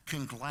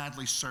can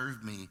gladly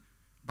serve me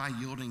by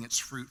yielding its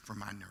fruit for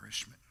my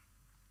nourishment.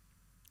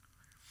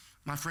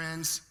 My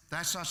friends,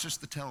 that's not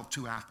just the tale of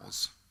two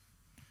apples.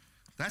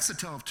 That's the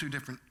tale of two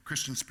different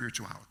Christian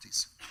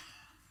spiritualities.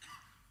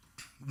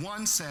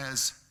 One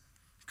says,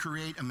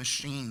 create a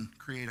machine,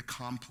 create a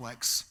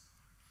complex,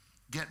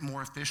 get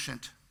more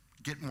efficient,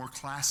 get more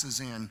classes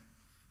in,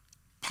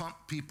 pump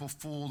people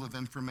full of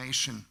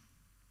information,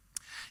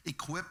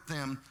 equip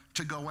them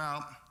to go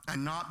out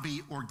and not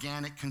be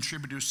organic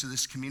contributors to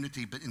this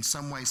community, but in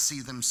some way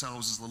see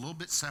themselves as a little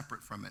bit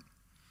separate from it.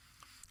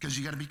 Because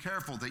you got to be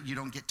careful that you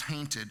don't get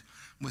tainted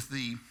with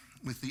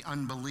the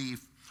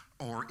unbelief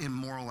or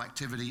immoral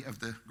activity of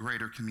the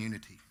greater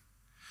community.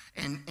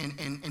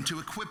 And to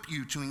equip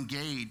you to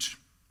engage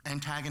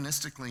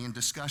antagonistically in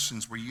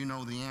discussions where you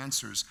know the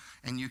answers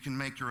and you can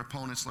make your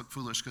opponents look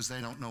foolish because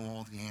they don't know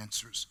all the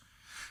answers.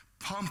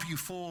 Pump you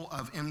full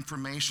of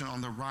information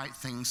on the right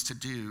things to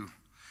do,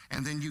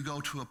 and then you go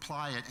to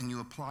apply it, and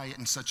you apply it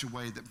in such a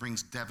way that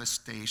brings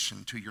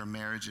devastation to your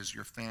marriages,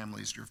 your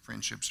families, your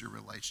friendships, your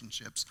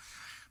relationships.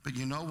 But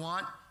you know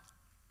what?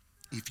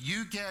 If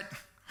you get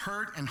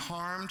hurt and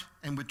harmed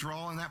and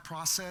withdraw in that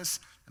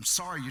process, I'm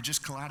sorry, you're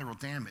just collateral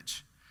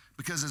damage.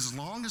 Because as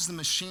long as the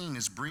machine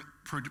is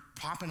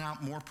popping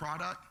out more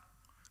product,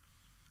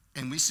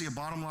 and we see a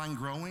bottom line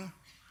growing,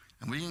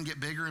 and we can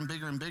get bigger and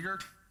bigger and bigger,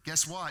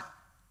 guess what?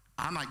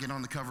 I might get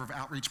on the cover of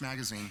Outreach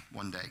magazine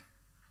one day,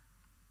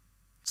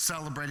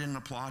 celebrated and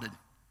applauded.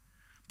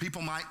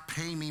 People might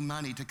pay me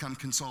money to come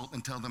consult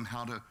and tell them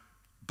how to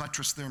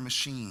buttress their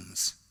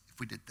machines if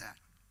we did that.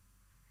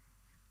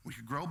 We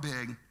could grow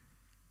big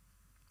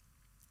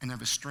and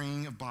have a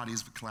string of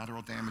bodies of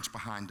collateral damage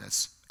behind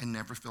us and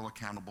never feel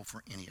accountable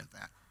for any of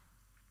that.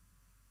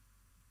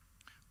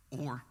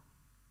 Or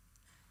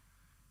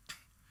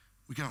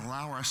we can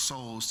allow our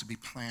souls to be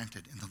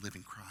planted in the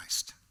living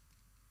Christ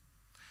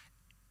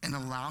and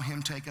allow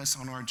him take us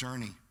on our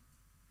journey,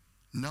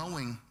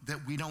 knowing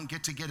that we don't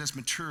get as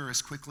mature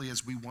as quickly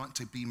as we want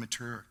to be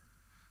mature,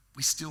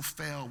 We still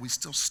fail, we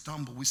still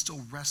stumble, we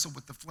still wrestle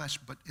with the flesh,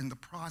 but in the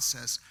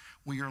process,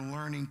 we are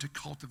learning to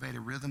cultivate a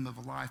rhythm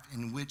of life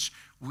in which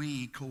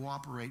we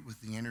cooperate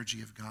with the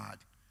energy of God.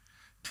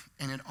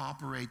 And it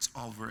operates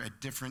over a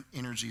different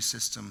energy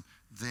system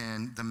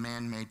than the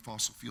man-made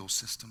fossil fuel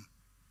system.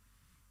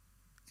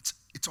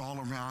 It's all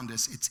around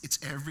us. It's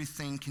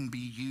everything can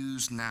be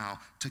used now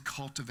to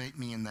cultivate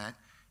me in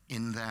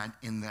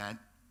that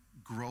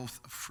growth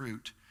of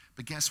fruit.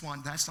 But guess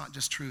what? That's not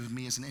just true of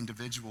me as an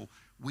individual.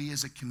 We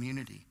as a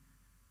community,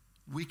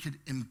 we could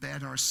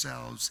embed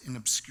ourselves in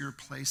obscure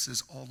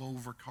places all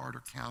over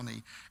Carter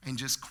County and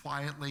just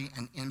quietly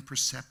and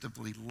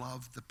imperceptibly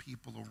love the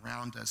people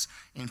around us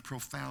in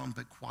profound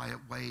but quiet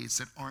ways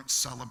that aren't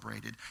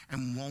celebrated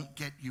and won't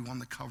get you on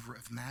the cover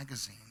of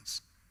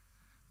magazines.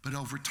 But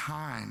over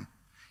time,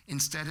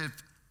 instead of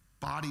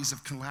bodies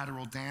of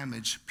collateral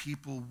damage,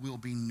 people will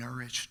be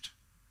nourished.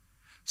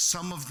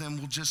 Some of them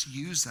will just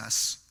use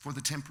us for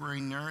the temporary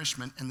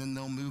nourishment and then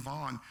they'll move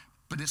on,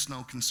 but it's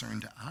no concern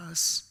to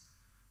us.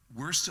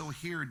 We're still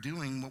here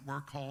doing what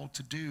we're called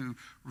to do,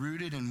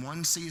 rooted in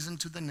one season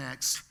to the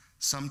next,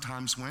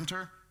 sometimes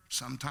winter,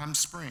 sometimes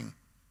spring,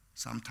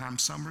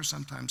 sometimes summer,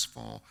 sometimes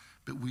fall.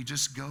 But we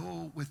just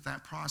go with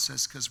that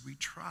process because we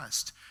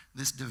trust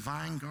this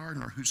divine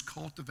gardener who's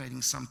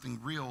cultivating something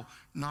real,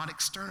 not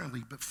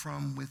externally, but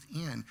from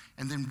within.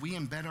 And then we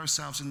embed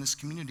ourselves in this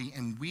community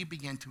and we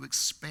begin to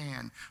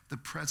expand the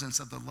presence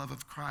of the love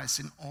of Christ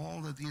in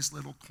all of these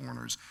little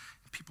corners.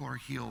 People are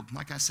healed.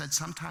 Like I said,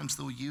 sometimes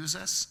they'll use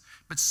us,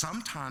 but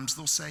sometimes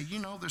they'll say,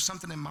 there's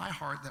something in my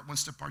heart that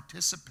wants to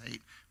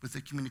participate with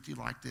a community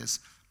like this,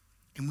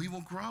 and we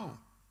will grow.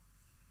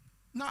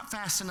 Not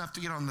fast enough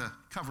to get on the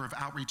cover of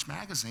Outreach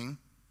magazine,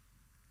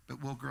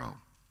 but we'll grow.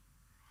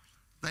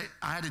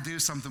 I had to do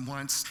something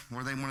once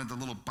where they wanted the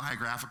little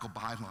biographical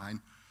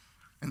byline,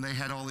 and they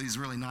had all these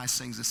really nice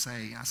things to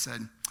say. I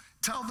said,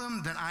 tell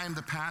them that I am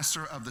the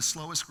pastor of the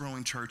slowest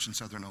growing church in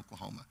southern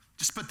Oklahoma.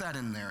 Just put that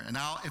in there, and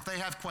if they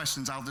have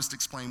questions, I'll just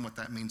explain what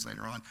that means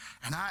later on.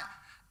 And I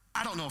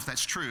don't know if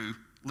that's true,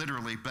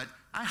 literally, but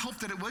I hope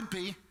that it would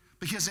be,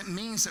 because it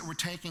means that we're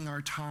taking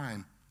our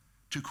time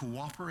to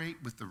cooperate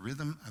with the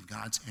rhythm of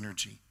God's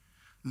energy,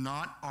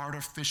 not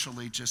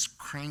artificially just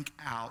crank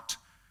out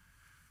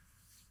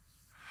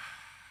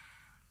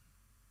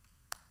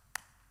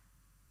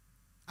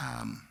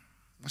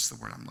what's the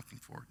word I'm looking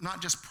for?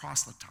 Not just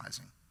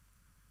proselytizing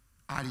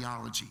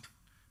ideology,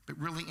 but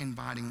really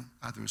inviting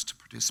others to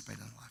participate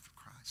in the life of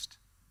Christ.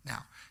 Now,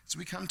 as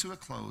we come to a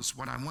close,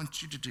 what I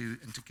want you to do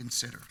and to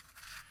consider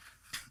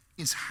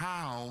is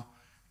how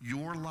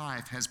your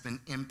life has been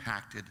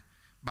impacted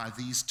by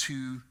these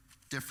two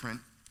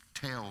different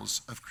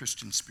tales of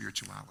Christian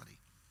spirituality.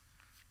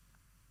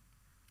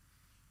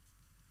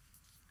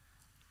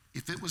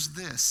 If it was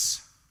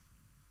this,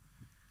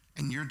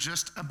 and you're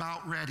just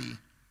about ready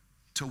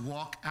to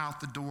walk out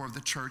the door of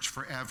the church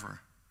forever,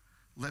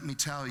 let me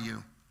tell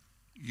you,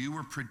 you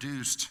were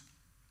produced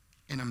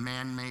in a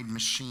man-made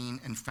machine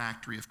and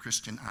factory of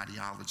Christian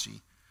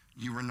ideology.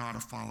 You are not a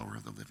follower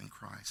of the living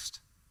Christ.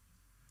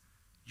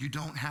 You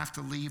don't have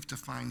to leave to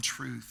find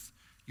truth.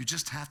 You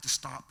just have to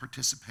stop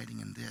participating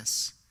in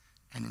this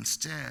and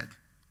instead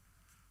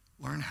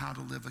learn how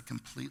to live a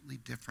completely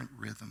different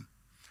rhythm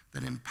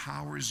that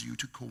empowers you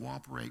to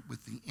cooperate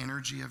with the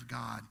energy of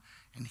God,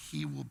 and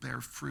he will bear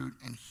fruit,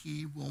 and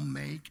he will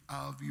make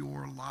of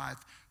your life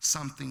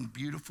something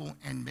beautiful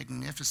and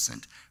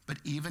magnificent. But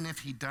even if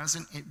he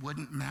doesn't, it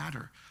wouldn't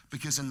matter,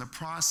 because in the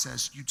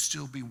process, you'd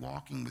still be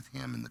walking with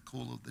him in the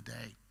cool of the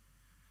day.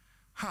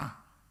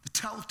 The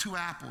tale of two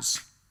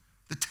apples,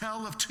 the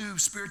tale of two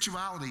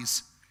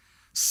spiritualities,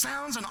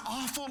 sounds an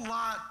awful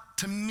lot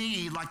to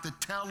me like the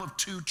tale of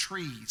two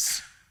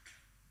trees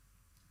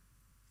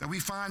that we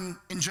find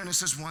in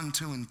Genesis 1,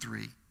 2, and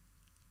 3.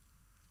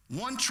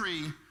 One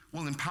tree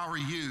will empower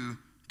you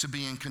to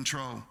be in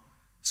control.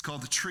 It's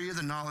called the tree of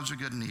the knowledge of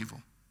good and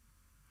evil.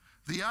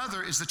 The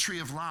other is the tree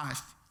of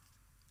life,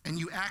 and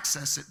you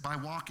access it by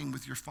walking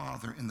with your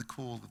Father in the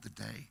cool of the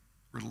day,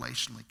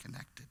 relationally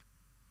connected.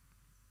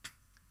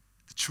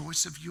 The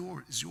choice is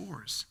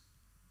yours.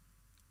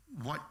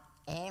 What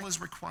all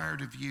is required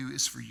of you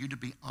is for you to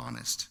be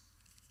honest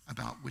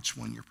about which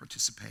one you're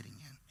participating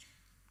in.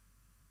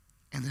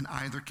 And then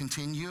either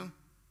continue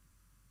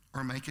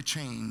or make a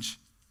change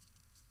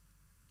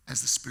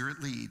as the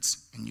Spirit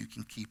leads, and you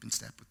can keep in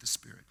step with the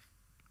Spirit.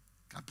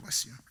 God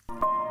bless you.